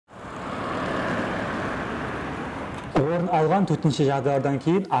Орын алған төтенше жағдайлардан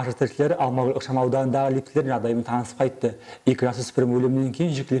кейін АЖ тілшілері Алмагуль ықшамауданындағы лифтілердің жағдайымен танысып қайтты. 2 жасөспірім өлімінен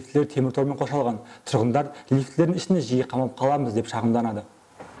кейін жүк лифтілер темір тормен қоршалған. Тұрғындар лифтілердің ішінде жиі қамалып қаламыз деп шағымданады.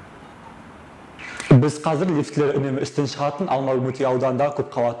 Біз қазір лифтілер үнемі істен шығатын Алмагуль ауданындағы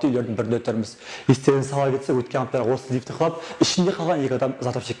көп қабатты үйлердің бірінде тұрмыз. Естеріңізге сала кетсек, өткен аптада осы лифті құлап, ішінде қалған 2 адам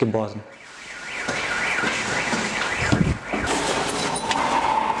зардап шеккен болатын.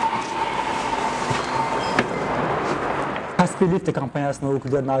 Лифт компаниясының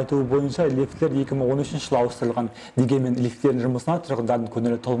өкілдерінің айтуы бойынша лифттер 2013 жылы ауыстырылған. Дегенмен лифттердің жұмысына тұрғындардың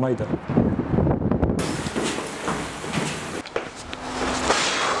көңілі толмайды.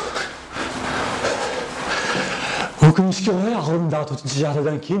 Өкінішке орай ғылымдағы төтенше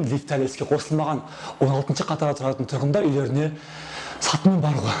жағдайдан кейін лифт әлі іске қосылмаған. 16-шы қатарда тұратын тұрғындар үйлеріне сатымен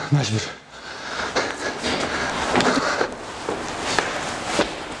баруға мәжбүр.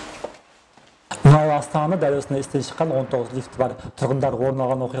 Астанада дәл осындай істен шыққан 19 лифт бар. Тұрғындар орын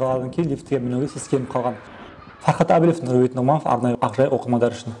алған оқиғалардан кейін лифтке мінуге сескеніп қалған. Фархат Абилев, Нұрбек Нұманов, арнайы ақжай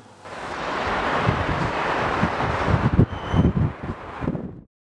оқырмандар үшін.